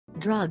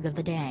Drug of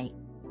the day.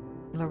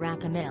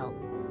 Verapamil.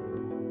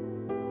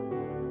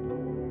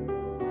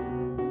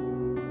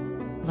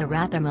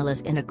 Verapamil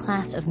is in a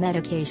class of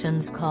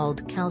medications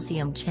called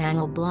calcium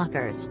channel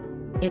blockers.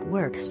 It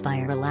works by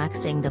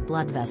relaxing the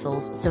blood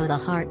vessels so the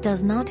heart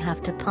does not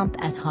have to pump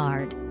as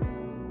hard.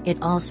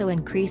 It also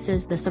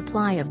increases the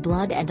supply of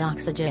blood and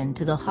oxygen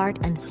to the heart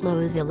and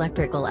slows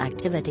electrical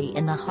activity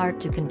in the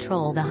heart to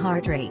control the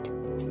heart rate.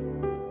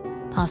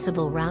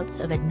 Possible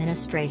routes of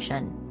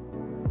administration: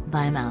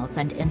 by mouth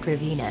and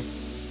intravenous.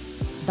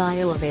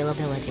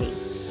 Bioavailability: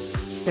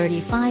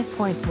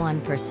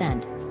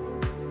 35.1%.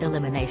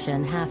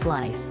 Elimination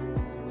half-life: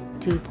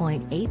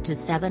 2.8 to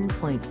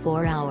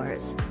 7.4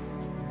 hours.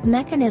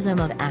 Mechanism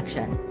of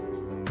action: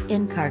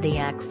 in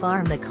cardiac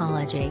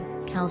pharmacology,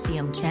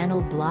 calcium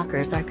channel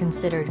blockers are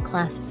considered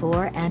class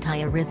 4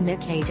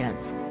 antiarrhythmic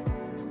agents.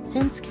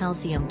 Since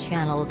calcium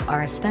channels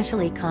are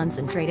especially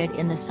concentrated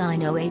in the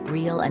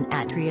sinoatrial and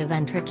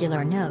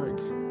atrioventricular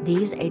nodes,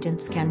 these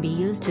agents can be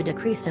used to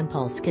decrease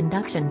impulse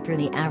conduction through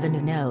the avenue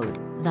node,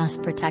 thus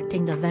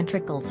protecting the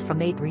ventricles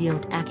from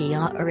atrial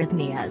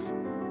tachyarrhythmias.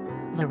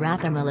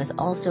 Verapamil is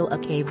also a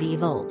kV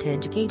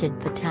voltage-gated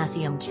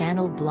potassium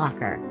channel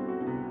blocker.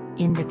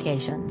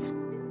 Indications: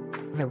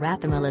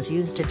 Verapamil is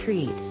used to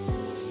treat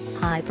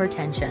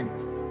hypertension,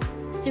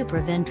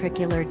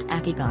 supraventricular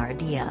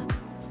tachycardia,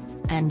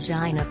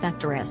 angina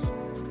pectoris,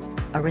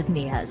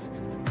 arrhythmias.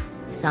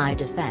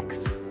 Side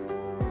effects: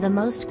 the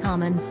most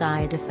common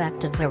side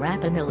effect of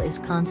Verapamil is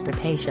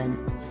constipation,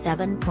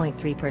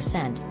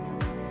 7.3%.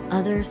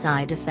 Other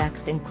side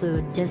effects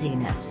include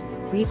dizziness,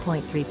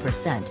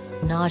 3.3%,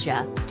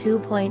 nausea,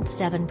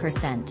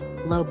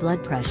 2.7%, low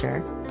blood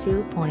pressure,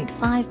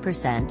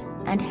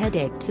 2.5%, and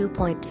headache,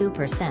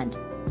 2.2%.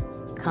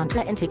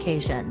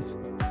 Contraindications: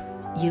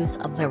 use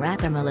of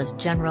Verapamil is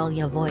generally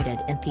avoided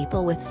in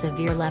people with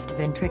severe left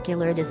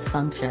ventricular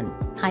dysfunction,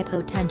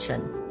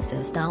 hypotension,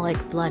 systolic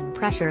blood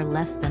pressure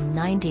less than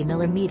 90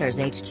 mm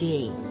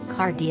Hg,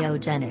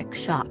 cardiogenic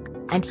shock,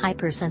 and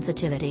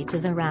hypersensitivity to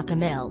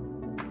Verapamil.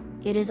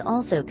 It is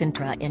also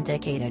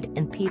contraindicated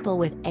in people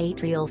with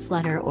atrial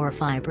flutter or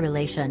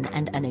fibrillation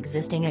and an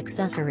existing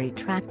accessory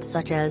tract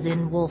such as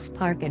in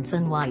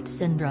Wolff-Parkinson-White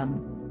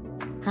syndrome.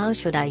 How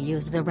should I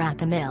use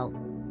Verapamil?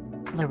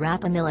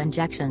 Verapamil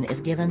injection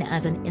is given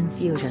as an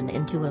infusion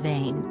into a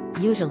vein,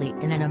 usually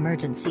in an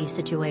emergency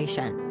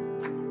situation.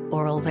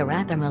 Oral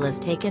Verapamil is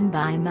taken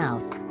by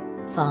mouth.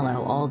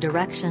 Follow all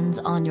directions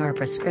on your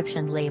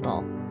prescription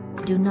label.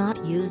 Do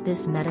not use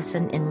this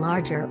medicine in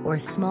larger or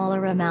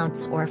smaller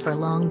amounts or for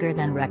longer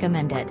than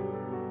recommended.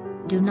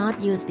 Do not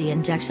use the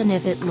injection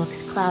if it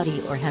looks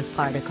cloudy or has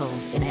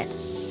particles in it.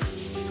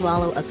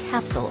 Swallow a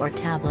capsule or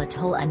tablet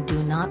whole and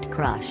do not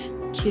crush,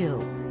 chew,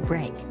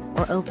 break,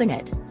 or open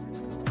it.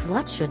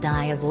 What should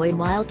I avoid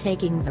while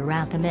taking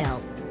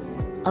Verapamil?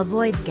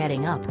 Avoid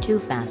getting up too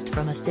fast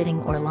from a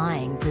sitting or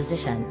lying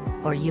position,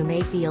 or you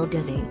may feel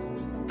dizzy.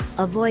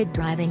 Avoid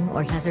driving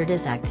or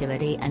hazardous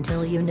activity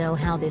until you know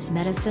how this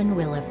medicine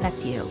will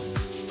affect you.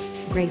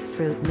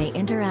 Grapefruit may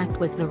interact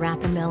with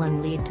Verapamil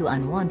and lead to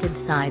unwanted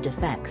side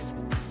effects.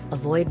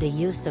 Avoid the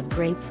use of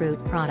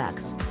grapefruit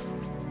products.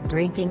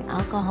 Drinking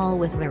alcohol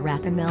with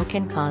Verapamil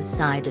can cause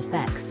side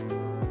effects.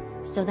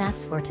 So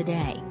that's for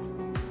today.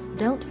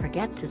 Don't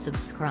forget to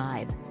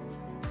subscribe.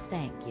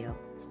 Thank you.